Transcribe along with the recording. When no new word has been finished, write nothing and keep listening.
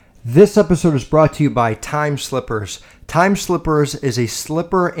This episode is brought to you by Time Slippers. Time Slippers is a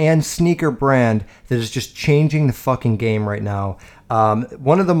slipper and sneaker brand that is just changing the fucking game right now.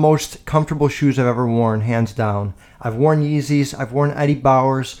 One of the most comfortable shoes I've ever worn, hands down. I've worn Yeezys, I've worn Eddie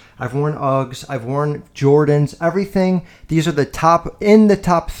Bauers, I've worn Uggs, I've worn Jordans, everything. These are the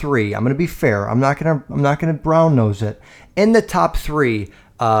top three. I'm gonna be fair. I'm not gonna brown nose it. In the top three,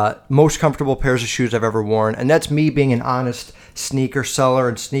 most comfortable pairs of shoes I've ever worn, and that's me being an honest sneaker seller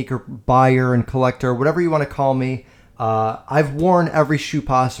and sneaker buyer and collector, whatever you want to call me. I've worn every shoe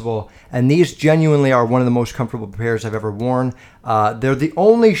possible, and these genuinely are one of the most comfortable pairs I've ever worn. They're the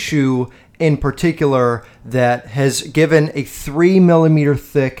only shoe in particular that has given a 3mm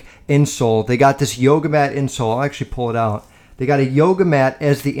thick insole. They got this yoga mat insole. I'll actually pull it out. They got a yoga mat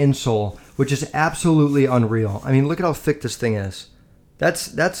as the insole, which is absolutely unreal. I mean, look at how thick this thing is.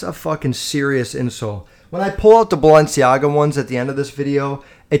 That's a fucking serious insole. When I pull out the Balenciaga ones at the end of this video,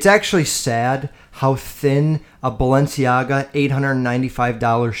 it's actually sad how thin a Balenciaga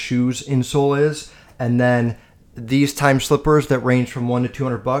 $895 shoes insole is, and then these Time Slippers that range from $100 to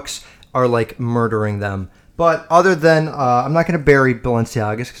 $200 are like murdering them. But other than, I'm not going to bury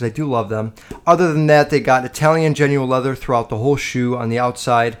Balenciagas because I do love them. Other than that, they got Italian genuine leather throughout the whole shoe on the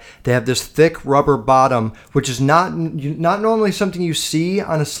outside. They have this thick rubber bottom, which is not normally something you see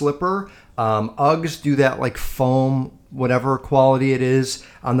on a slipper. Uggs do that like foam, whatever quality it is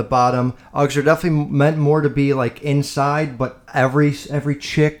on the bottom. Uggs are definitely meant more to be like inside, but every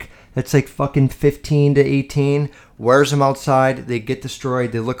chick that's like fucking 15 to 18 wears them outside. They get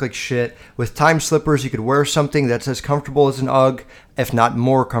destroyed. They look like shit. With Time Slippers, you could wear something that's as comfortable as an Ugg, if not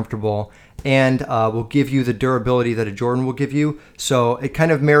more comfortable, and will give you the durability that a Jordan will give you. So it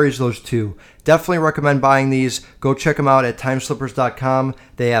kind of marries those two. Definitely recommend buying these. Go check them out at timeslippers.com.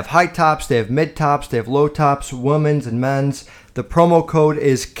 They have high tops, they have mid tops, they have low tops, women's and men's. The promo code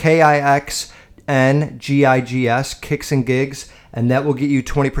is KIXNGIGS, Kicks and Gigs, and that will get you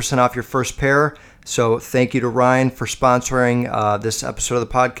 20% off your first pair. So thank you to Ryan for sponsoring this episode of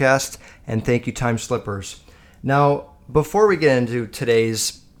the podcast, and thank you, Time Slippers. Now, before we get into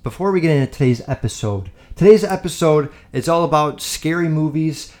today's episode is all about scary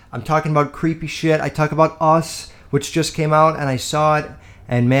movies. I'm talking about creepy shit. I talk about Us, which just came out, and I saw it,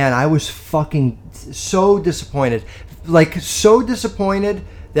 and man, I was fucking so disappointed. Like, so disappointed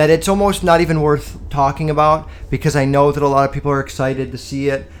that it's almost not even worth talking about, because I know that a lot of people are excited to see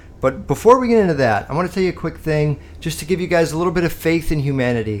it. But before we get into that, I want to tell you a quick thing, just to give you guys a little bit of faith in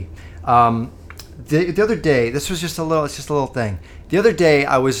humanity. The other day, it's just a little thing. The other day,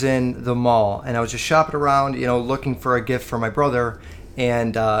 I was in the mall, and I was just shopping around, looking for a gift for my brother,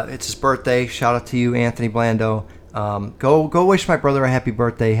 and it's his birthday. Shout out to you, Anthony Blando. Go wish my brother a happy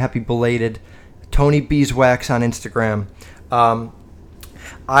birthday, happy belated. Tony Beeswax on Instagram.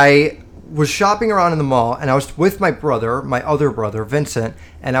 I was shopping around in the mall, and I was with my other brother, Vincent,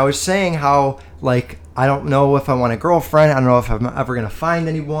 and I was saying how, like, I don't know if I want a girlfriend. I don't know if I'm ever going to find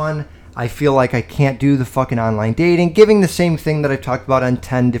anyone. I feel like I can't do the fucking online dating, giving the same thing that I've talked about on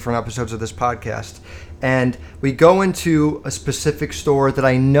 10 different episodes of this podcast. And we go into a specific store that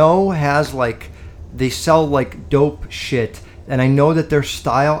I know has, like, they sell, like, dope shit. And I know that their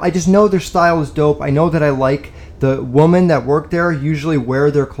style, I just know their style is dope. I know that I like the women that work there usually wear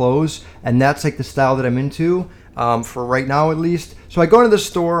their clothes, and that's like the style that I'm into, for right now at least. So I go into the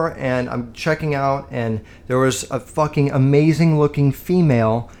store and I'm checking out, and there was a fucking amazing looking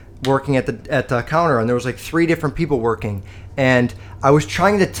female working at the counter, and there was like 3 different people working, and I was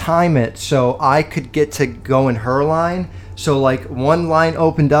trying to time it so I could get to go in her line. So like one line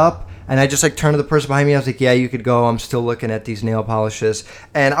opened up, and I just like turned to the person behind me. I was like, yeah, you could go. I'm still looking at these nail polishes.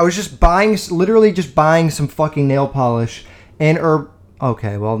 And I was just literally buying some fucking nail polish in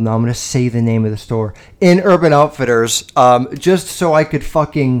okay, well, no, I'm going to say the name of the store. In Urban Outfitters, just so I could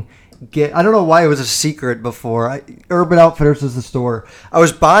fucking I don't know why it was a secret before. Urban Outfitters is the store. I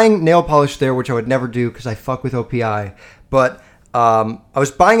was buying nail polish there, which I would never do because I fuck with OPI. But I was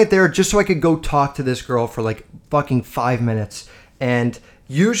buying it there just so I could go talk to this girl for like fucking 5 minutes. And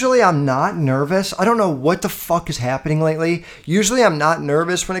usually I'm not nervous. I don't know what the fuck is happening lately. Usually I'm not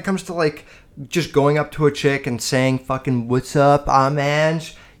nervous when it comes to like just going up to a chick and saying fucking, what's up, I'm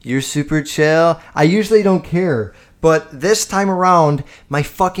Ange, you're super chill. I usually don't care. But this time around, my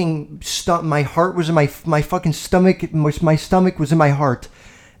fucking my heart was in my fucking stomach. My stomach was in my heart.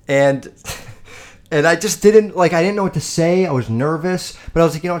 And I just I didn't know what to say. I was nervous, but I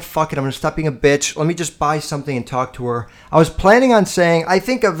was like, you know what, fuck it. I'm going to stop being a bitch. Let me just buy something and talk to her. I was planning on saying, I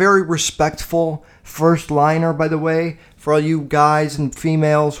think a very respectful first liner, by the way, for all you guys and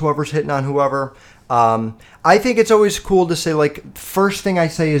females, whoever's hitting on whoever. I think it's always cool to say, like, first thing I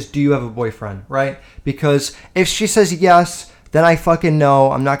say is, do you have a boyfriend, right? Because if she says yes, then I fucking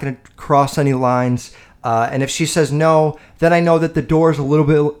know I'm not going to cross any lines. And if she says no, then I know that the door is a little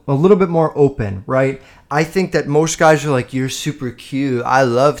bit more open, right? I think that most guys are like, you're super cute. I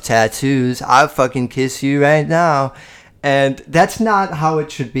love tattoos. I'll fucking kiss you right now. And that's not how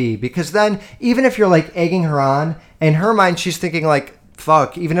it should be. Because then, even if you're like egging her on, in her mind, she's thinking like,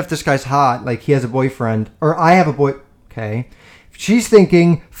 fuck, even if this guy's hot, like he has a boyfriend, or I have a boy, okay. She's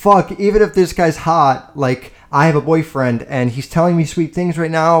thinking, fuck, even if this guy's hot, like I have a boyfriend and he's telling me sweet things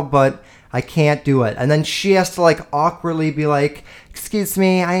right now, but I can't do it. And then she has to like awkwardly be like, excuse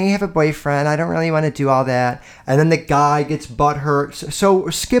me, I have a boyfriend. I don't really want to do all that. And then the guy gets butthurt. So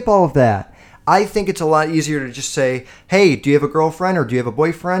skip all of that. I think it's a lot easier to just say, hey, do you have a girlfriend or do you have a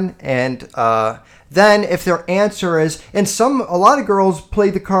boyfriend? And then if their answer is, and a lot of girls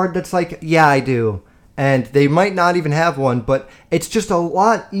play the card that's like, yeah, I do. And they might not even have one, but it's just a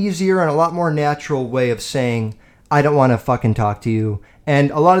lot easier and a lot more natural way of saying, I don't want to fucking talk to you.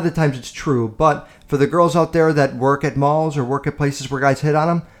 And a lot of the times it's true, but for the girls out there that work at malls or work at places where guys hit on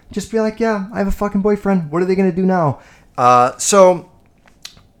them, just be like, yeah, I have a fucking boyfriend. What are they going to do now? So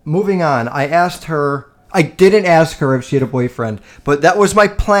moving on, I didn't ask her if she had a boyfriend, but that was my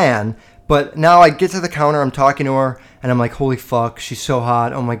plan. But now I get to the counter, I'm talking to her, and I'm like, holy fuck, she's so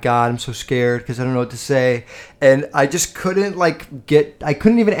hot. Oh my God, I'm so scared because I don't know what to say. And I just couldn't I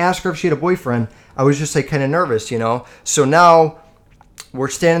couldn't even ask her if she had a boyfriend. I was just like kind of nervous, you know? So now we're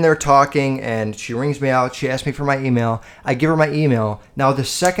standing there talking, and she rings me out. She asks me for my email. I give her my email. Now, the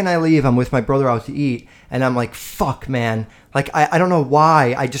second I leave, I'm with my brother out to eat, and I'm like, fuck, man. Like, I don't know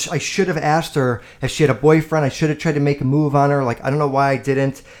why. I should have asked her if she had a boyfriend. I should have tried to make a move on her. Like, I don't know why I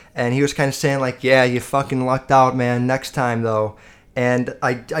didn't. And he was kind of saying, like, yeah, you fucking lucked out, man. Next time, though. And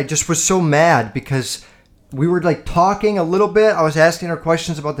I just was so mad because we were, like, talking a little bit. I was asking her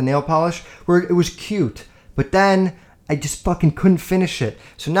questions about the nail polish where it was cute. But then I just fucking couldn't finish it.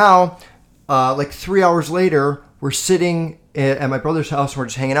 So now, like 3 hours later, we're sitting at my brother's house and we're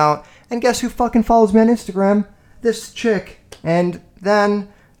just hanging out. And guess who fucking follows me on Instagram? This chick. And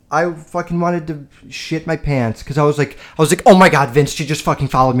then I fucking wanted to shit my pants because I was like, oh my God, Vince, she just fucking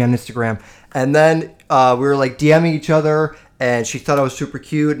followed me on Instagram. And then we were like DMing each other, and she thought I was super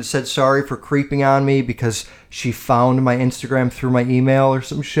cute and said sorry for creeping on me because she found my Instagram through my email or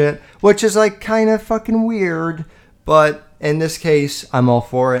some shit, which is like kind of fucking weird. But in this case, I'm all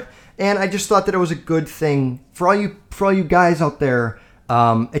for it. And I just thought that it was a good thing for all you guys out there.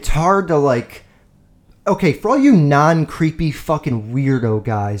 It's hard to like, okay, for all you non-creepy fucking weirdo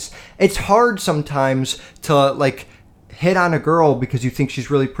guys, it's hard sometimes to like hit on a girl because you think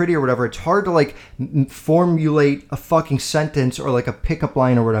she's really pretty or whatever. It's hard to like formulate a fucking sentence or like a pickup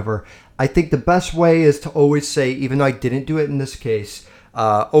line or whatever. I think the best way is to always say, even though I didn't do it in this case,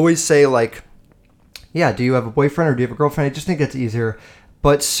 always say like, yeah, do you have a boyfriend or do you have a girlfriend? I just think that's easier.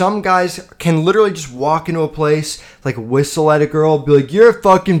 But some guys can literally just walk into a place, like whistle at a girl, be like, you're a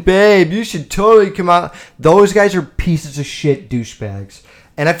fucking babe, you should totally come out. Those guys are pieces of shit douchebags.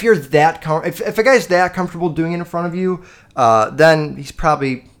 And if you're if a guy's that comfortable doing it in front of you, then he's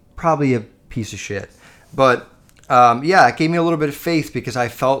probably a piece of shit. But yeah, it gave me a little bit of faith because I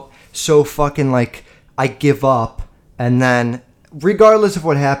felt so fucking like I give up. And then regardless of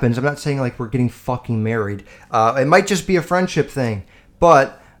what happens, I'm not saying like we're getting fucking married. It might just be a friendship thing.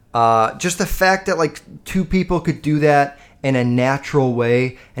 But just the fact that like two people could do that in a natural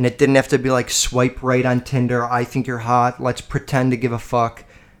way, and it didn't have to be like swipe right on Tinder, I think you're hot, let's pretend to give a fuck.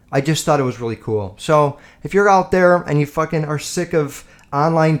 I just thought it was really cool. So if you're out there and you fucking are sick of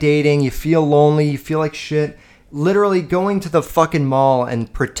online dating, you feel lonely, you feel like shit, literally going to the fucking mall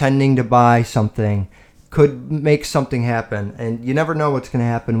and pretending to buy something could make something happen. And you never know what's going to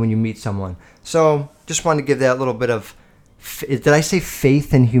happen when you meet someone. So just wanted to give that little bit of, did I say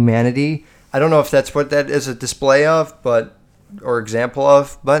faith in humanity? I don't know if that's what that is a display of, or example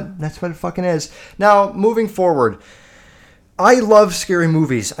of, but that's what it fucking is. Now, moving forward, I love scary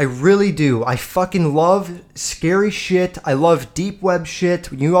movies. I really do. I fucking love scary shit. I love deep web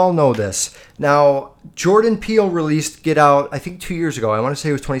shit. You all know this. Now, Jordan Peele released Get Out, I think 2 years ago. I want to say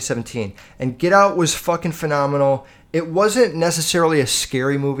it was 2017. And Get Out was fucking phenomenal. It wasn't necessarily a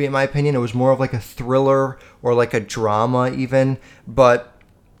scary movie, in my opinion. It was more of like a thriller or like a drama even. But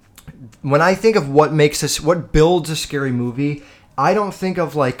when I think of what builds a scary movie, I don't think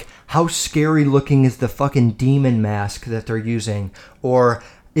of like how scary looking is the fucking demon mask that they're using, or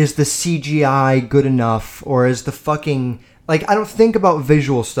is the CGI good enough, or is the fucking, like, I don't think about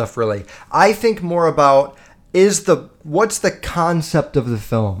visual stuff really. I think more about, what's the concept of the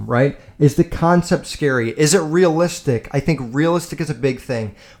film, right? Is the concept scary? Is it realistic? I think realistic is a big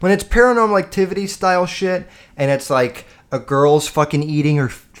thing. When it's Paranormal Activity style shit and it's like a girl's fucking eating her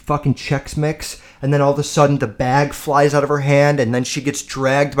fucking Chex Mix and then all of a sudden the bag flies out of her hand and then she gets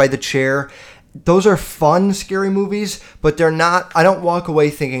dragged by the chair. Those are fun, scary movies, but they're not, I don't walk away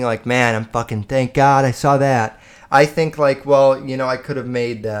thinking like, man, I'm fucking, thank God I saw that. I think like, well, you know, I could have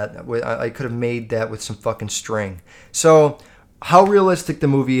made that with some fucking string. So how realistic the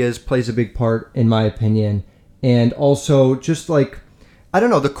movie is plays a big part in my opinion. And also just like, I don't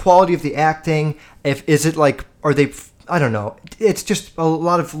know, the quality of the acting, is it like, are they, I don't know. It's just a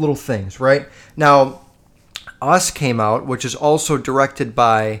lot of little things, right? Now, Us came out, which is also directed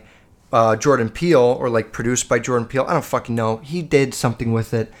by Jordan Peele, or like produced by Jordan Peele. I don't fucking know. He did something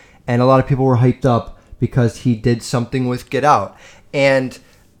with it, and a lot of people were hyped up because he did something with Get Out. And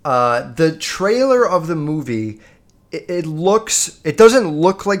the trailer of the movie, it doesn't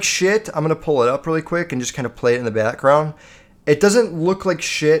look like shit. I'm going to pull it up really quick and just kind of play it in the background. It doesn't look like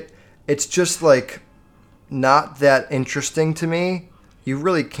shit. It's just like not that interesting to me. You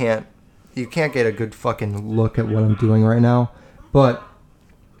can't get a good fucking look at what I'm doing right now. But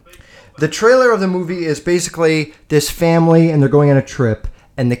the trailer of the movie is basically this family and they're going on a trip.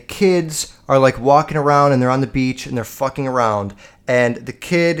 And the kids are like walking around and they're on the beach and they're fucking around. And the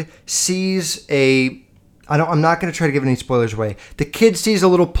kid sees I'm not going to try to give any spoilers away. The kid sees a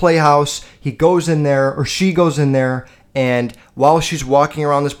little playhouse. He goes in there, or she goes in there. And while she's walking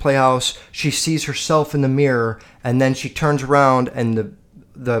around this playhouse, she sees herself in the mirror. And then she turns around and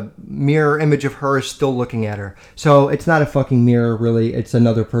the mirror image of her is still looking at her. So it's not a fucking mirror, really. It's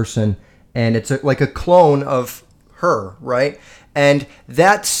another person. And it's like a clone of her, right? And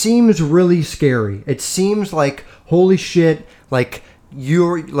that seems really scary. It seems like, holy shit, like,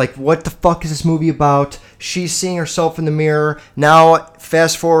 you're like, what the fuck is this movie about? She's seeing herself in the mirror. Now,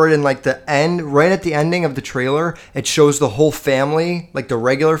 fast forward in like the end, right at the ending of the trailer, it shows the whole family, like the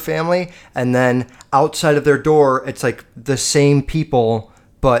regular family. And then outside of their door, it's like the same people,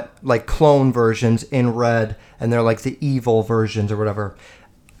 but like clone versions in red. And they're like the evil versions or whatever.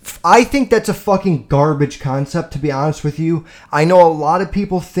 I think that's a fucking garbage concept, to be honest with you. I know a lot of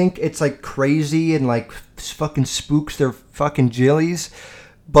people think it's like crazy and like fucking spooks their fucking jillies,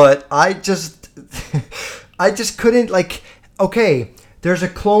 but I just couldn't, like, okay, there's a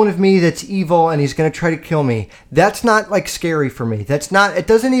clone of me that's evil and he's going to try to kill me. That's not like scary for me. It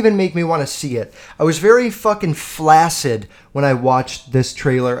doesn't even make me want to see it. I was very fucking flaccid when I watched this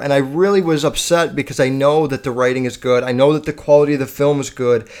trailer, and I really was upset because I know that the writing is good. I know that the quality of the film is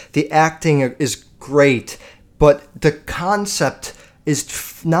good. The acting is great, but the concept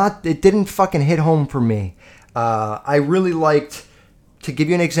is not, it didn't fucking hit home for me. I really liked, to give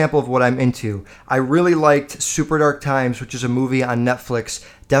you an example of what I'm into, I really liked Super Dark Times, which is a movie on Netflix.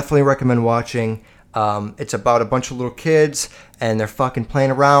 Definitely recommend watching. It's about a bunch of little kids, and they're fucking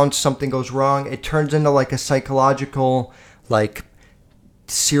playing around. Something goes wrong. It turns into like a psychological, like,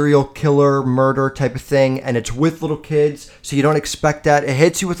 serial killer murder type of thing, and it's with little kids, so you don't expect that. It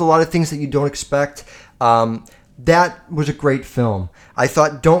hits you with a lot of things that you don't expect. That was a great film. I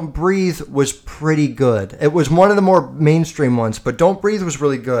thought Don't Breathe was pretty good. It was one of the more mainstream ones, but Don't Breathe was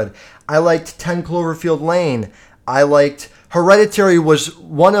really good. I liked 10 Cloverfield Lane. I liked Hereditary, was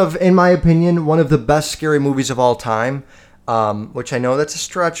in my opinion, one of the best scary movies of all time, which I know that's a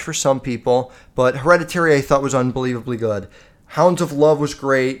stretch for some people, but Hereditary I thought was unbelievably good. Hounds of Love was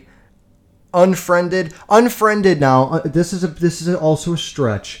great. Unfriended now, this is also a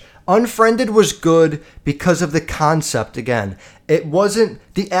stretch. Unfriended was good because of the concept again.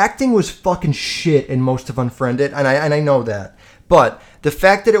 The acting was fucking shit in most of Unfriended, and I know that. But the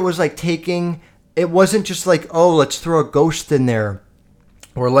fact that it was like it wasn't just like, oh, let's throw a ghost in there,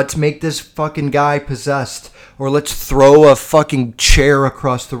 or let's make this fucking guy possessed, or let's throw a fucking chair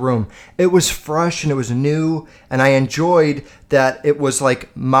across the room. It was fresh and it was new, and I enjoyed that it was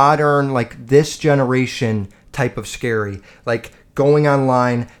like modern, like this generation type of scary. Like, going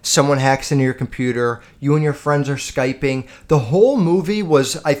online, someone hacks into your computer, you and your friends are Skyping. The whole movie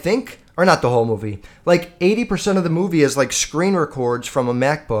was, I think, or not the whole movie, like 80% of the movie is like screen records from a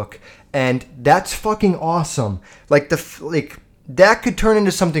MacBook, and that's fucking awesome. Like, that could turn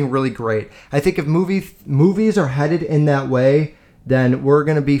into something really great. I think if movies are headed in that way, then we're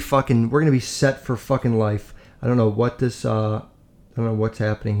gonna be set for fucking life. I don't know what's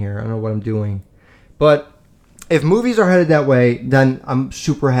happening here. I don't know what I'm doing, but if movies are headed that way, then I'm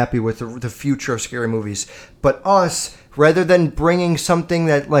super happy with the future of scary movies. But Us, rather than bringing something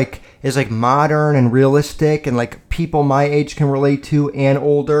that like is like modern and realistic and like people my age can relate to and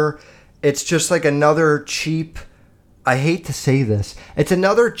older, it's just like another cheap, I hate to say this, it's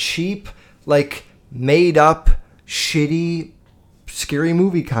another cheap, like, made up, shitty, scary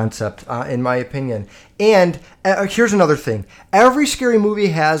movie concept, in my opinion. And here's another thing. Every scary movie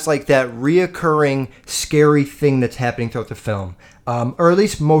has, like, that reoccurring scary thing that's happening throughout the film. Or at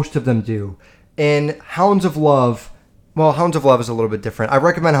least most of them do. In Hounds of Love, well, Hounds of Love is a little bit different. I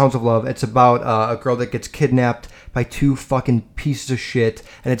recommend Hounds of Love. It's about a girl that gets kidnapped by two fucking pieces of shit,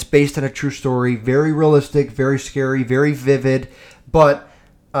 and it's based on a true story. Very realistic, very scary, very vivid. But,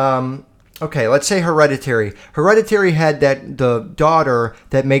 okay, let's say Hereditary. Hereditary had the daughter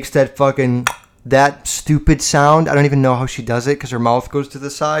that makes that stupid sound. I don't even know how she does it because her mouth goes to the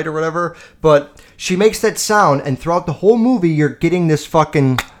side or whatever. But she makes that sound, and throughout the whole movie, you're getting this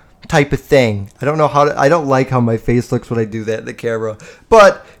fucking type of thing. I don't like how my face looks when I do that in the camera.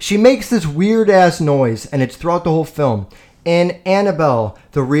 But she makes this weird ass noise, and it's throughout the whole film. In Annabelle,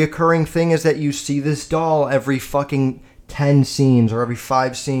 the reoccurring thing is that you see this doll every fucking 10 scenes or every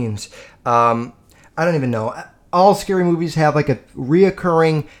 5 scenes. I don't even know. All scary movies have like a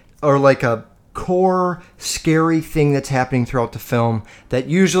reoccurring or like a core scary thing that's happening throughout the film that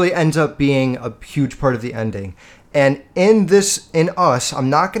usually ends up being a huge part of the ending. And in Us, I'm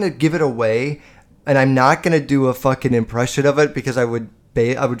not going to give it away, and I'm not going to do a fucking impression of it because I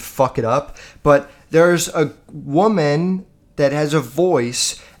would fuck it up. But there's a woman that has a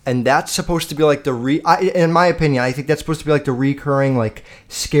voice, and that's supposed to be like in my opinion, I think that's supposed to be like the recurring, like,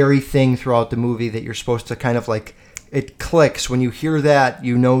 scary thing throughout the movie that you're supposed to kind of like, it clicks. When you hear that,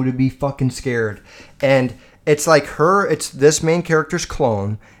 you know to be fucking scared. And it's like it's this main character's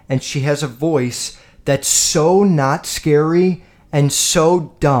clone, and she has a voice that's so not scary and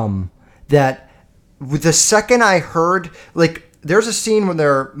so dumb that the second I heard, like, there's a scene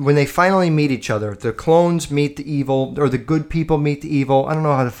when they finally meet each other. The clones meet the evil, or the good people meet the evil. I don't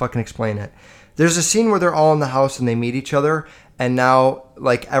know how to fucking explain it. There's a scene where they're all in the house and they meet each other, and now,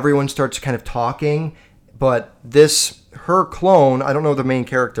 like, everyone starts kind of talking, but her clone, I don't know the main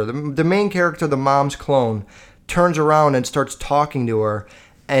character. The main character, the mom's clone, turns around and starts talking to her,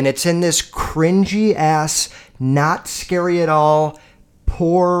 and it's in this cringy ass, not scary at all,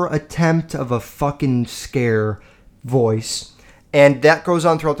 poor attempt of a fucking scare voice. And that goes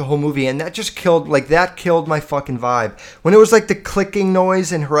on throughout the whole movie, and that just killed my fucking vibe. When it was like the clicking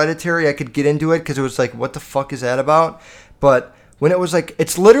noise in Hereditary, I could get into it because it was like, what the fuck is that about? But when it was like,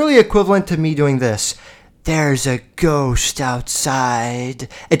 it's literally equivalent to me doing this. There's a ghost outside.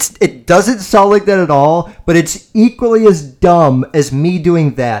 It doesn't sound like that at all, but it's equally as dumb as me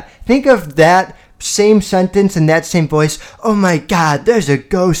doing that. Think of that same sentence and that same voice. Oh my God, there's a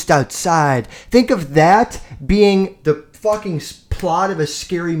ghost outside. Think of that being the fucking plot of a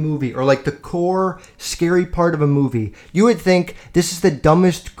scary movie, or like the core scary part of a movie. You would think this is the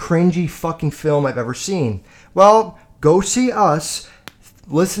dumbest, cringy fucking film I've ever seen. Well, go see Us.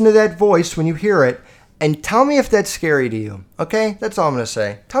 Listen to that voice when you hear it. And tell me if that's scary to you, okay? That's all I'm going to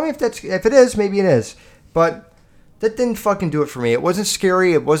say. Tell me if it is, maybe it is. But that didn't fucking do it for me. It wasn't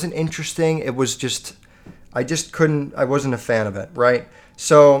scary. It wasn't interesting. It was just, I wasn't a fan of it, right?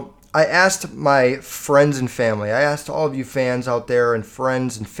 So I asked my friends and family. I asked all of you fans out there and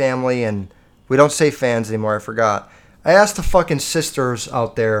friends and family, and we don't say fans anymore, I forgot. I asked the fucking sisters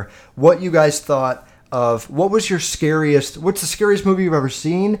out there what you guys thought of what's the scariest movie you've ever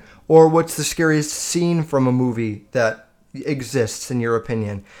seen, or what's the scariest scene from a movie that exists in your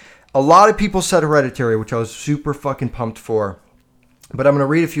opinion. A lot of people said Hereditary, which I was super fucking pumped for, but I'm going to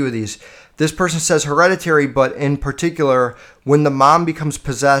read a few of these. This person says Hereditary, but in particular when the mom becomes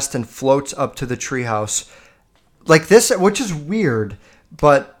possessed and floats up to the treehouse like this, which is weird,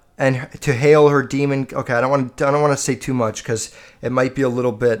 and to hail her demon. Okay, I don't want to say too much because it might be a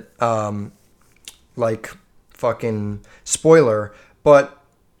little bit like fucking spoiler, but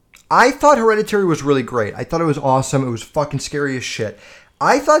I thought Hereditary was really great. I thought it was awesome. It was fucking scary as shit.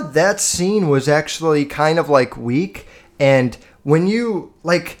 I thought that scene was actually kind of like weak, and when you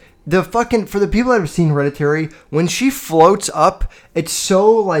like for the people that have seen Hereditary, when she floats up, it's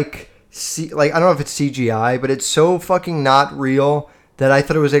so like I don't know if it's CGI, but it's so fucking not real that I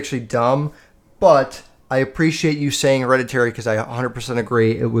thought it was actually dumb. But I appreciate you saying Hereditary because I 100%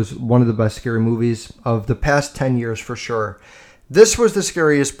 agree. It was one of the best scary movies of the past 10 years for sure. This was the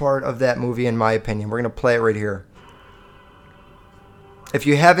scariest part of that movie in my opinion. We're going to play it right here. If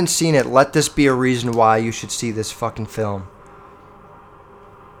you haven't seen it, let this be a reason why you should see this fucking film.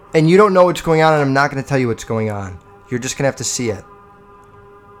 And you don't know what's going on, and I'm not going to tell you what's going on. You're just going to have to see it.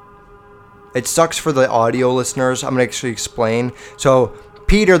 It sucks for the audio listeners. I'm going to actually explain. So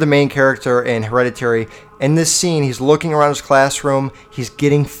Peter, the main character in Hereditary, in this scene, he's looking around his classroom. He's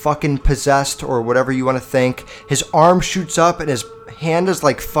getting fucking possessed or whatever you want to think. His arm shoots up and his hand is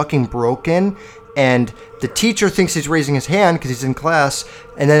like fucking broken. And the teacher thinks he's raising his hand because he's in class.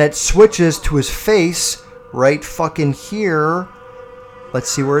 And then it switches to his face right fucking here. Let's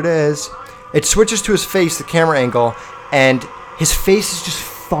see where it is. It switches to his face, the camera angle, and his face is just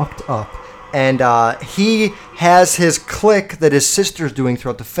fucked up. And he has his click that his sister's doing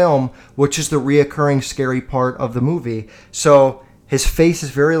throughout the film, which is the reoccurring scary part of the movie. So his face is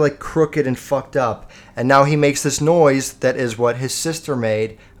very like crooked and fucked up. And now he makes this noise that is what his sister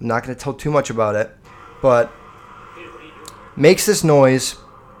made. I'm not going to tell too much about it, but makes this noise,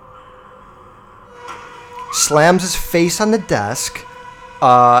 slams his face on the desk,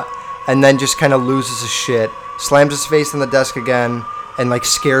 and then just kind of loses his shit, slams his face on the desk again, and like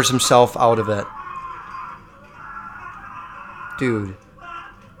scares himself out of it. Dude.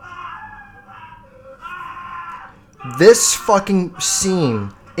 This fucking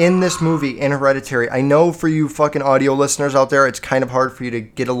scene in this movie, in Hereditary, I know for you fucking audio listeners out there, it's kind of hard for you to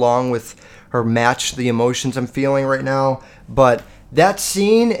get along with or match the emotions I'm feeling right now, but that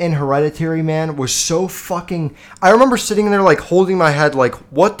scene in Hereditary, man, was so fucking... I remember sitting there like holding my head like,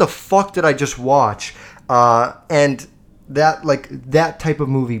 what the fuck did I just watch? And that type of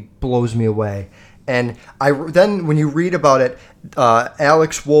movie blows me away. And then when you read about it,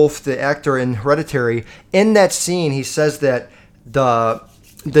 Alex Wolff, the actor in Hereditary, in that scene, he says that the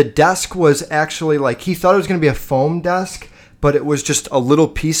desk was actually like, he thought it was going to be a foam desk, but it was just a little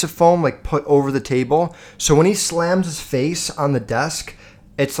piece of foam like put over the table. So when he slams his face on the desk,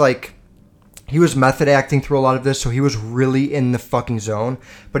 it's like he was method acting through a lot of this, so he was really in the fucking zone.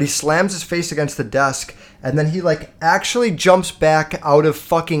 But he slams his face against the desk, and then he like actually jumps back out of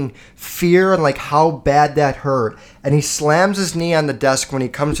fucking fear and like how bad that hurt. And he slams his knee on the desk when he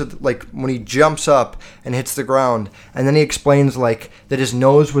comes to like when he jumps up and hits the ground. And then he explains like that his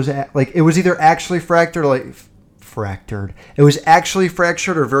nose was like it was either actually fractured or like fractured. It was actually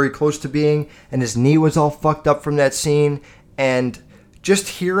fractured or very close to being, and his knee was all fucked up from that scene. And just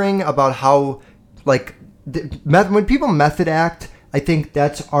hearing about how, like, when people method act, I think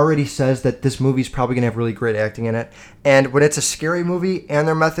that's already says that this movie's probably going to have really great acting in it. And when it's a scary movie and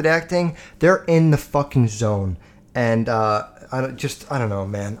they're method acting, they're in the fucking zone. And I don't know,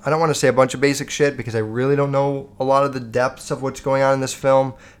 man. I don't want to say a bunch of basic shit because I really don't know a lot of the depths of what's going on in this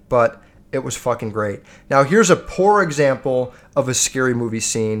film, but it was fucking great. Now, here's a poor example of a scary movie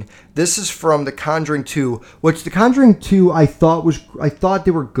scene. This is from The Conjuring 2, which The Conjuring 2 I thought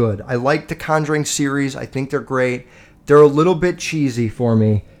they were good. I like The Conjuring series. I think they're great. They're a little bit cheesy for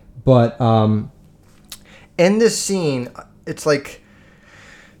me, but in this scene, it's like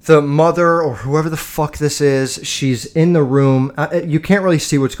the mother or whoever the fuck this is, she's in the room. You can't really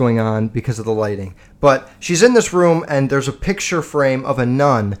see what's going on because of the lighting. But she's in this room and there's a picture frame of a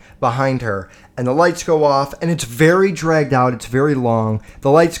nun behind her. And the lights go off and it's very dragged out. It's very long.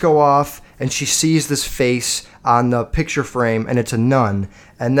 The lights go off and she sees this face on the picture frame and it's a nun.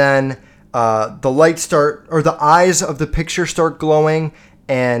 And then the eyes of the picture start glowing.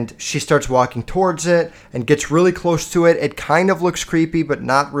 And she starts walking towards it and gets really close to it. It kind of looks creepy, but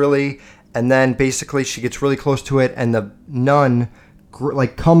not really. And then basically she gets really close to it and the nun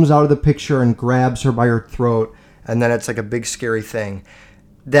like comes out of the picture and grabs her by her throat. And then it's like a big scary thing.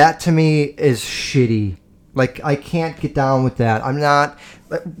 That to me is shitty. Like I can't get down with that. I'm not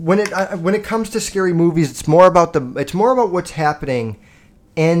when it comes to scary movies, it's more about what's happening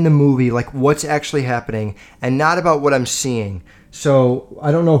in the movie, like what's actually happening, and not about what I'm seeing. So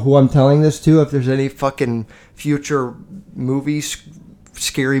I don't know who I'm telling this to, if there's any fucking future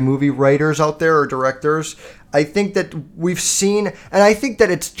scary movie writers out there or directors. I think that we've seen, and I think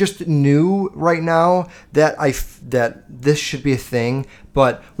that it's just new right now that this should be a thing,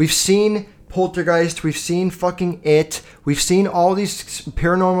 but we've seen Poltergeist, we've seen fucking It, we've seen all these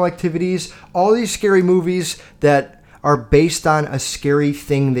Paranormal Activities, all these scary movies that are based on a scary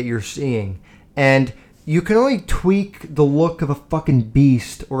thing that you're seeing. And you can only tweak the look of a fucking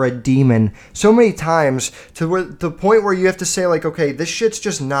beast or a demon so many times to the point where you have to say, like, okay, this shit's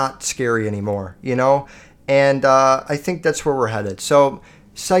just not scary anymore, you know? And I think that's where we're headed. So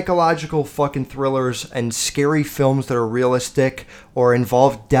psychological fucking thrillers and scary films that are realistic or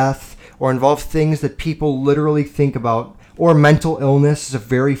involve death or involve things that people literally think about, or mental illness is a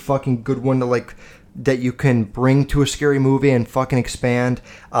very fucking good one to like that you can bring to a scary movie and fucking expand.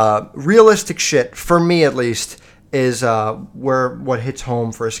 Realistic shit, for me at least, is what hits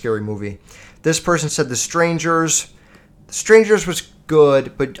home for a scary movie. This person said The Strangers. The Strangers was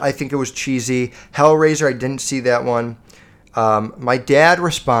good, but I think it was cheesy. Hellraiser, I didn't see that one. My dad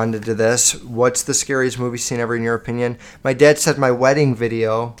responded to this. What's the scariest movie scene ever in your opinion? My dad said my wedding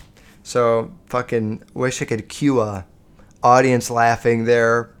video. So fucking wish I could cue a audience laughing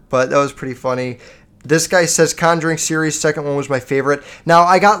there. But that was pretty funny. This guy says Conjuring series, second one was my favorite. Now,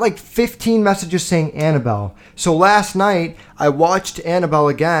 I got like 15 messages saying Annabelle. So last night, I watched Annabelle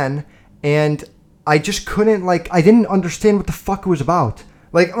again, and I just couldn't, I didn't understand what the fuck it was about.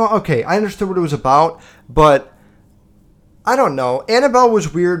 Okay, I understood what it was about, but I don't know. Annabelle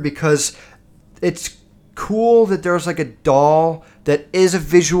was weird because it's cool that there's like a doll that is a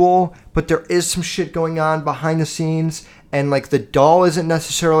visual, but there is some shit going on behind the scenes. And like the doll isn't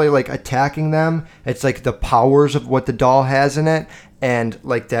necessarily like attacking them. It's like the powers of what the doll has in it. And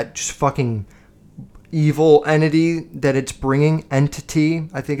like that just fucking evil entity that it's bringing. Entity,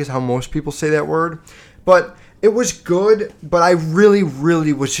 I think is how most people say that word. But it was good. But I really,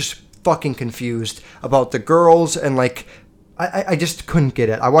 really was just fucking confused about the girls. And like, I just couldn't get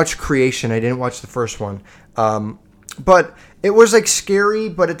it. I watched Creation. I didn't watch the first one. But it was like scary.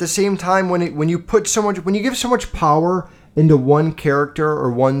 But at the same time, when you give so much power into one character or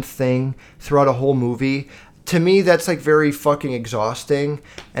one thing throughout a whole movie, to me that's like very fucking exhausting.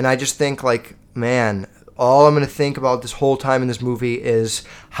 And I just think like, man, all I'm going to think about this whole time in this movie is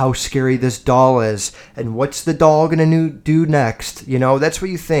how scary this doll is and what's the doll going to do next. You know, that's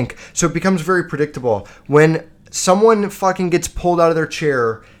what you think. So it becomes very predictable when someone fucking gets pulled out of their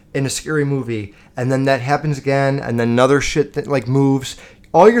chair in a scary movie and then that happens again and then another shit that like moves.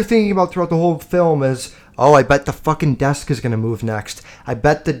 All you're thinking about throughout the whole film is, oh, I bet the fucking desk is going to move next. I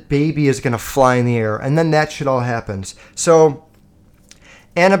bet the baby is going to fly in the air. And then that shit all happens. So,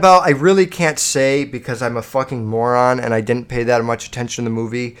 Annabelle, I really can't say because I'm a fucking moron and I didn't pay that much attention to the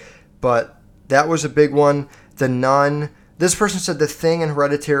movie. But that was a big one. The Nun. This person said The Thing and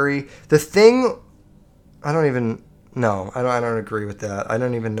Hereditary. The Thing, I don't agree with that. I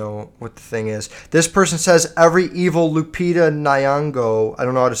don't even know what The Thing is. This person says every evil Lupita Nyong'o, I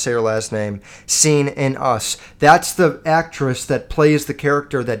don't know how to say her last name, scene in Us. That's the actress that plays the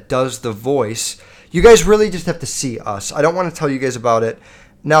character that does the voice. You guys really just have to see Us. I don't want to tell you guys about it.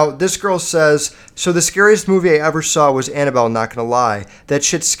 Now, this girl says, so the scariest movie I ever saw was Annabelle, not gonna lie. That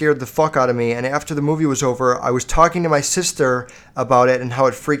shit scared the fuck out of me, and after the movie was over, I was talking to my sister about it and how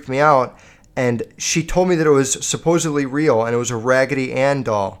it freaked me out. And she told me that it was supposedly real, and it was a Raggedy Ann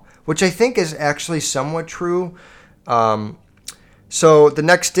doll, which I think is actually somewhat true. So the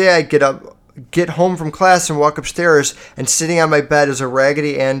next day I get home from class and walk upstairs, and sitting on my bed is a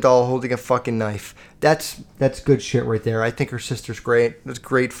Raggedy Ann doll holding a fucking knife. That's good shit right there. I think her sister's great. That's a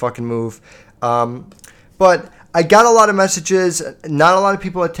great fucking move. But I got a lot of messages. Not a lot of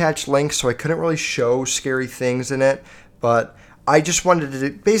people attached links, so I couldn't really show scary things in it. But I just wanted to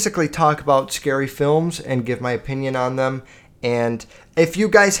basically talk about scary films and give my opinion on them. And if you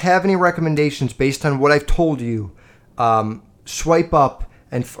guys have any recommendations based on what I've told you, swipe up.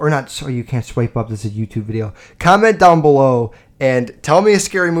 You can't swipe up. This is a YouTube video. Comment down below and tell me a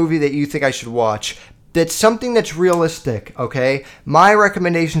scary movie that you think I should watch. That's something that's realistic, okay? My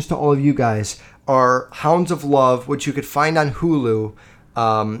recommendations to all of you guys are Hounds of Love, which you could find on Hulu.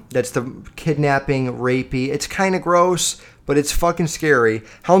 That's the kidnapping, rapey. It's kind of gross, but it's fucking scary.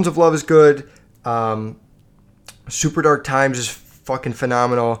 Hounds of Love is good. Super Dark Times is fucking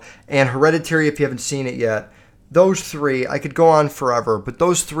phenomenal. And Hereditary, if you haven't seen it yet. Those three, I could go on forever, but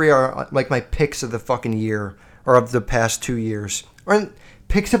those three are like my picks of the fucking year, or of the past 2 years. Or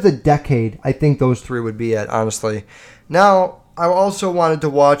picks of the decade, I think those three would be it, honestly. Now, I also wanted to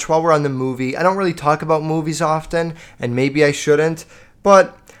watch, while we're on the movie, I don't really talk about movies often, and maybe I shouldn't,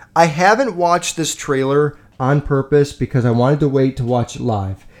 but I haven't watched this trailer on purpose because I wanted to wait to watch it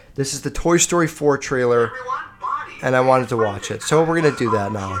live. This is the Toy Story 4 trailer, and I wanted to watch it, so we're going to do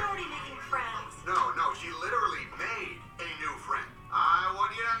that now.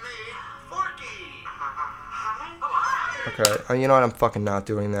 Okay, you know what? I'm fucking not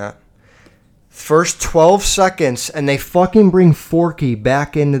doing that. First 12 seconds, and they fucking bring Forky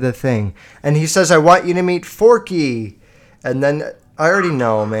back into the thing. And he says, I want you to meet Forky. And then, I already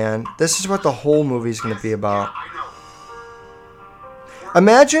know, man. This is what the whole movie's going to be about.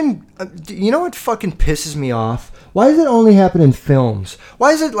 Imagine, you know what fucking pisses me off? Why does it only happen in films?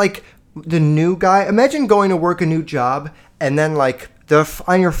 Why is it like the new guy? Imagine going to work a new job, and then like,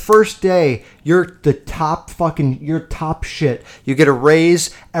 on your first day, you're top shit. You get a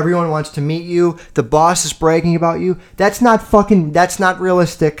raise. Everyone wants to meet you. The boss is bragging about you. That's not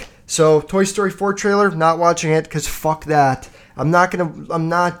realistic. So Toy Story 4 trailer, not watching it because fuck that. I'm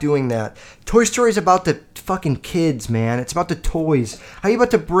not doing that. Toy Story is about the fucking kids, man. It's about the toys. How are you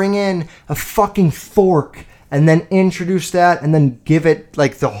about to bring in a fucking fork and then introduce that and then give it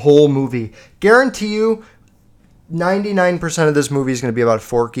like the whole movie. Guarantee you 99% of this movie is going to be about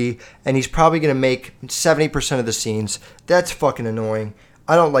Forky, and he's probably going to make 70% of the scenes. That's fucking annoying.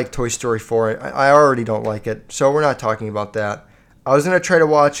 I don't like Toy Story 4. I already don't like it, so we're not talking about that. I was going to try to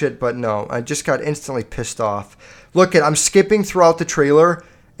watch it, but no. I just got instantly pissed off. Look, I'm skipping throughout the trailer,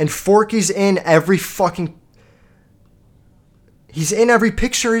 and Forky's in every fucking... He's in every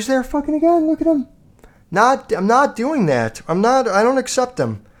picture. He's there fucking again. Look at him. I'm not doing that. I don't accept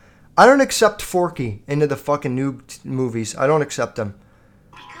him. I don't accept Forky into the fucking new movies. I don't accept him.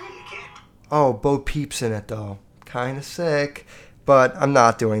 Oh, Bo Peep's in it, though. Kind of sick. But I'm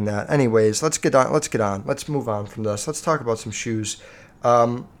not doing that. Anyways, let's get on. Let's move on from this. Let's talk about some shoes.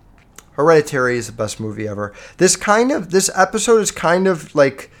 Hereditary is the best movie ever. This episode is kind of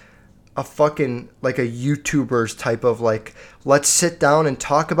like a fucking, like a YouTuber's type of like, let's sit down and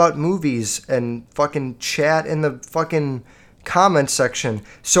talk about movies and fucking chat in the fucking comment section.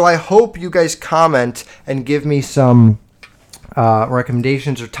 So I hope you guys comment and give me some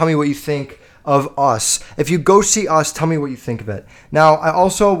recommendations or tell me what you think of Us. If you go see Us, tell me what you think of it. Now, I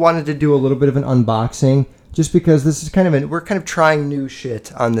also wanted to do a little bit of an unboxing just because this is we're kind of trying new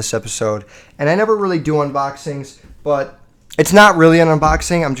shit on this episode. And I never really do unboxings, but it's not really an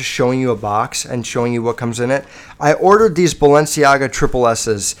unboxing. I'm just showing you a box and showing you what comes in it. I ordered these Balenciaga Triple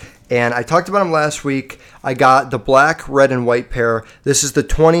S's, and I talked about them last week. I got the black, red, and white pair. This is the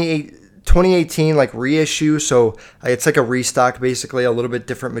 2018 like reissue, so it's like a restock basically, a little bit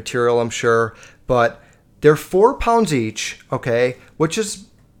different material, I'm sure. But they're 4 pounds each, okay, which is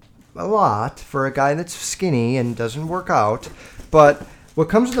a lot for a guy that's skinny and doesn't work out. But what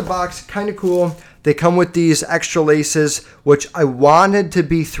comes in the box, kind of cool. They come with these extra laces, which I wanted to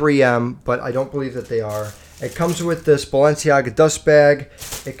be 3M, but I don't believe that they are. It comes with this Balenciaga dust bag.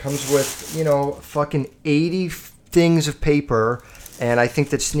 It comes with, fucking 80 things of paper. And I think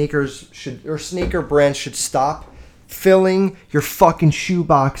that sneaker brands should stop filling your fucking shoe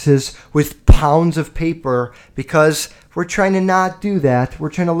boxes with pounds of paper, because we're trying to not do that. We're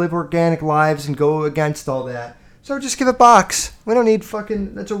trying to live organic lives and go against all that. So just give a box. We don't need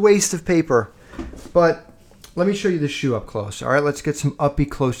that's a waste of paper. But let me show you the shoe up close. All right, let's get some uppy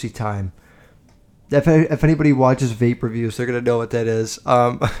closey time. If anybody watches vape reviews, they're going to know what that is.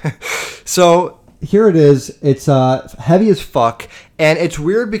 So here it is. It's heavy as fuck. And it's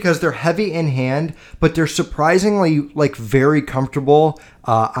weird because they're heavy in hand, but they're surprisingly like very comfortable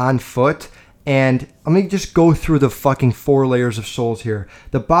on foot. And let me just go through the fucking 4 layers of soles here.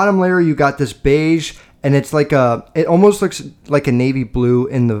 The bottom layer, you got this beige, and it's like it almost looks like a navy blue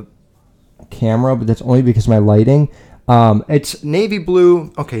in the camera, but that's only because of my lighting. It's navy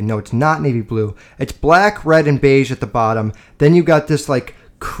blue. Okay, no, it's not navy blue. It's black, red, and beige at the bottom. Then you got this like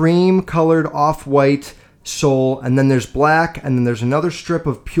cream colored off-white sole, and then there's black, and then there's another strip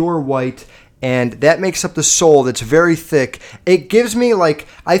of pure white, and that makes up the sole that's very thick. It gives me like,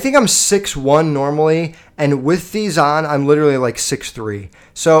 I think I'm 6'1" normally, and with these on, I'm literally like 6'3".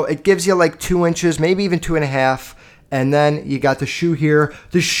 So it gives you like 2 inches, maybe even 2.5. And then you got the shoe here.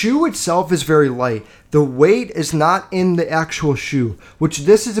 The shoe itself is very light. The weight is not in the actual shoe, which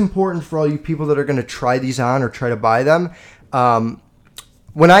this is important for all you people that are going to try these on or try to buy them.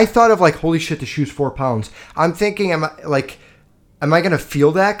 When I thought of like, holy shit, the shoe's 4 pounds, I'm thinking, am I going to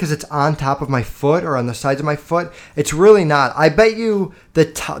feel that because it's on top of my foot or on the sides of my foot? It's really not. I bet you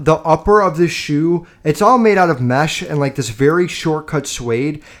the upper of this shoe, it's all made out of mesh and like this very shortcut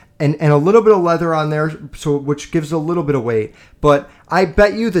suede. And a little bit of leather on there, so which gives a little bit of weight. But I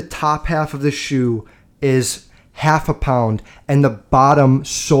bet you the top half of the shoe is 0.5 pound, and the bottom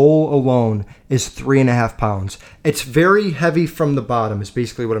sole alone is 3.5 pounds. It's very heavy from the bottom, is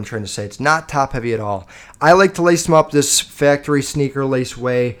basically what I'm trying to say. It's not top heavy at all. I like to lace them up this factory sneaker lace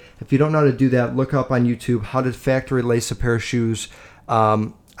way. If you don't know how to do that, look up on YouTube how to factory lace a pair of shoes.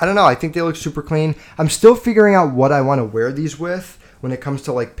 I don't know. I think they look super clean. I'm still figuring out what I want to wear these with. When it comes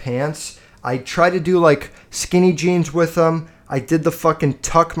to like pants, I try to do like skinny jeans with them. I did the fucking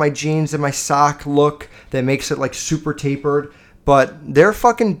tuck my jeans in my sock look that makes it like super tapered, but they're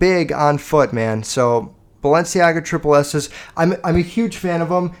fucking big on foot, man. So Balenciaga Triple S's, I'm a huge fan of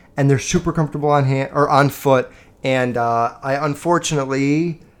them, and they're super comfortable on hand or on foot. And I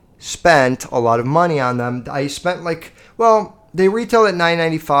unfortunately spent a lot of money on them. I spent they retail at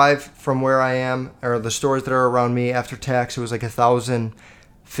 $9.95 from where I am, or the stores that are around me. After tax, it was like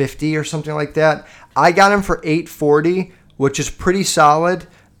 $1,050 or something like that. I got them for $840, which is pretty solid.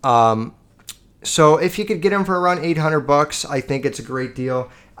 So if you could get them for around $800, I think it's a great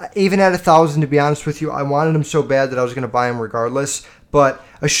deal. Even at $1,000, to be honest with you, I wanted them so bad that I was going to buy them regardless. But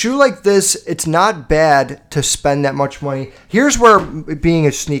a shoe like this, it's not bad to spend that much money. Here's where being a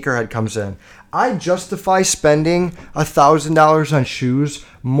sneakerhead comes in. I justify spending $1,000 on shoes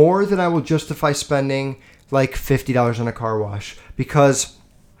more than I will justify spending like $50 on a car wash, because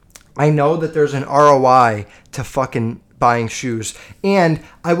I know that there's an ROI to fucking buying shoes. And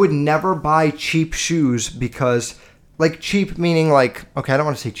I would never buy cheap shoes because, like, cheap meaning like, okay, I don't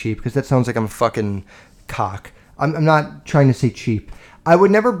want to say cheap because that sounds like I'm a fucking cock. I'm not trying to say cheap. I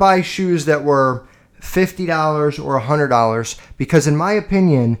would never buy shoes that were $50 or $100 because, in my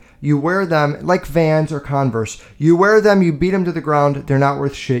opinion, you wear them like Vans or Converse. You wear them, you beat them to the ground, they're not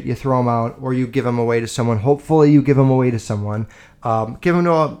worth shit, you throw them out, or you give them away to someone. Hopefully you give them away to someone. Give them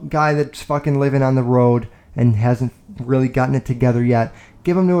to a guy that's fucking living on the road and hasn't really gotten it together yet.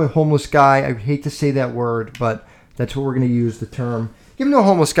 Give them to a homeless guy. I hate to say that word, but that's what we're going to use, the term. Give them to a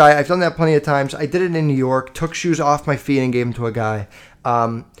homeless guy. I've done that plenty of times. I did it in New York, took shoes off my feet and gave them to a guy.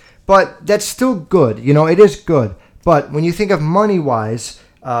 But that's still good. You know, it is good. But when you think of money-wise,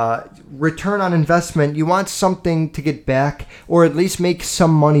 return on investment, you want something to get back or at least make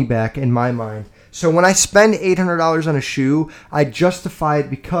some money back, in my mind. So when I spend $800 on a shoe, I justify it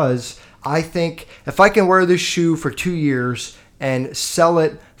because I think if I can wear this shoe for 2 years and sell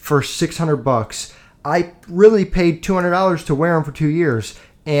it for $600, I really paid $200 to wear them for 2 years.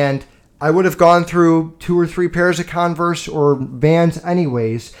 And I would have gone through 2 or 3 pairs of Converse or Vans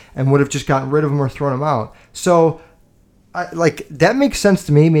anyways and would have just gotten rid of them or thrown them out. So, that makes sense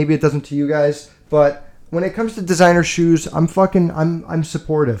to me. Maybe it doesn't to you guys. But when it comes to designer shoes, I'm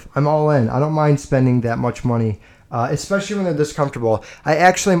supportive. I'm all in. I don't mind spending that much money, especially when they're this comfortable. I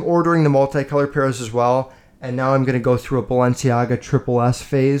actually am ordering the multicolored pairs as well. And now I'm going to go through a Balenciaga Triple S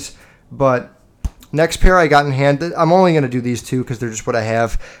phase. But next pair I got in hand, I'm only going to do these two because they're just what I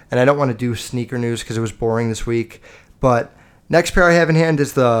have. And I don't want to do sneaker news because it was boring this week. But next pair I have in hand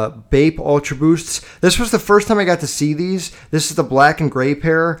is the Bape Ultra Boosts. This was the first time I got to see these. This is the black and gray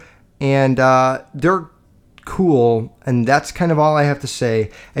pair. And they're cool. And that's kind of all I have to say.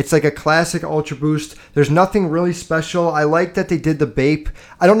 It's like a classic Ultra Boost. There's nothing really special. I like that they did the Bape.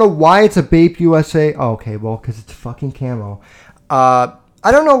 I don't know why it's a Bape USA. Oh, okay, well, because it's fucking camo. I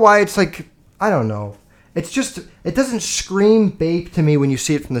don't know why it's like... I don't know. It's just, it doesn't scream Bape to me when you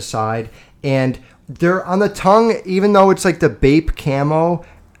see it from the side. And they're on the tongue, even though it's like the Bape camo,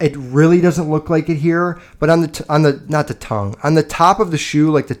 it really doesn't look like it here. But on the not the tongue, on the top of the shoe,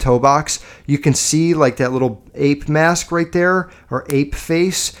 like the toe box, you can see like that little ape mask right there, or ape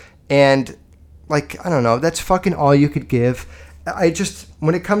face. And like, I don't know, that's fucking all you could give.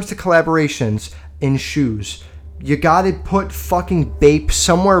 When it comes to collaborations in shoes, you gotta put fucking Bape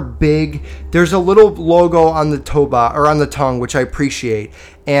somewhere big. There's a little logo on the toe box or on the tongue, which I appreciate,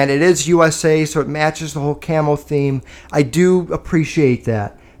 and it is USA, so it matches the whole camo theme. I do appreciate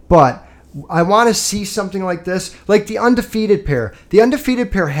that, but I want to see something like this, like the Undefeated pair. The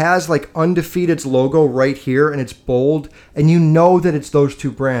Undefeated pair has like Undefeated's logo right here, and it's bold, and you know that it's those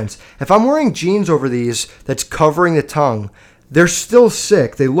two brands. If I'm wearing jeans over these that's covering the tongue, they're still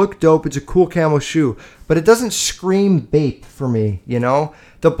sick. They look dope. It's a cool camo shoe, but it doesn't scream Bape for me, you know?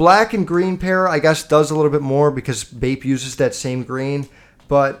 The black and green pair, I guess, does a little bit more because Bape uses that same green,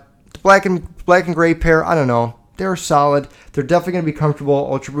 but the black and gray pair, I don't know. They're solid. They're definitely going to be comfortable.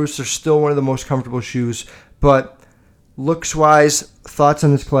 Ultra Boosts are still one of the most comfortable shoes, but looks-wise, thoughts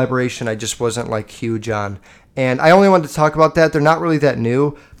on this collaboration, I just wasn't, like, huge on. And I only wanted to talk about that. They're not really that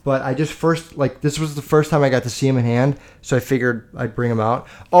new, but I just this was the first time I got to see them in hand, so I figured I'd bring them out.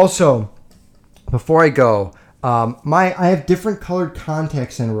 Also, before I go, I have different colored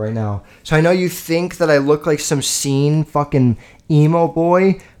contacts in right now. So I know you think that I look like some scene fucking emo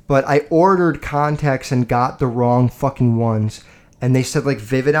boy, but I ordered contacts and got the wrong fucking ones. And they said like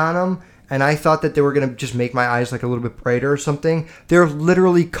Vivid on them, and I thought that they were going to just make my eyes like a little bit brighter or something. They're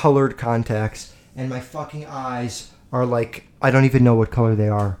literally colored contacts, and my fucking eyes are like, I don't even know what color they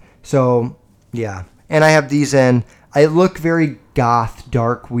are. So, yeah. And I have these in. I look very goth,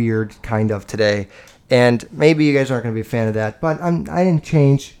 dark, weird kind of today. And maybe you guys aren't going to be a fan of that, but I didn't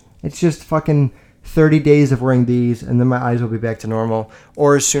change. It's just fucking 30 days of wearing these, and then my eyes will be back to normal.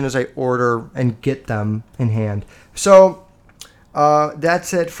 Or as soon as I order and get them in hand. So,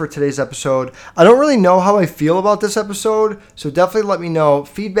 that's it for today's episode. I don't really know how I feel about this episode, so definitely let me know.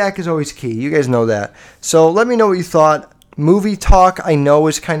 Feedback is always key. You guys know that. So let me know what you thought. Movie talk, I know,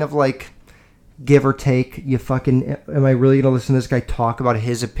 is kind of like give or take. Am I really going to listen to this guy talk about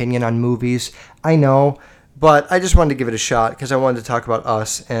his opinion on movies? I know, but I just wanted to give it a shot because I wanted to talk about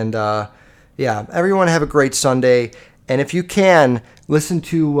us. And yeah, everyone have a great Sunday. And if you can, listen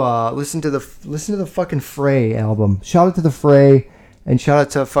to the fucking Fray album. Shout out to the Fray. And shout out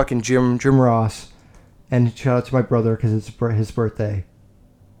to fucking Jim Ross. And shout out to my brother because it's his birthday.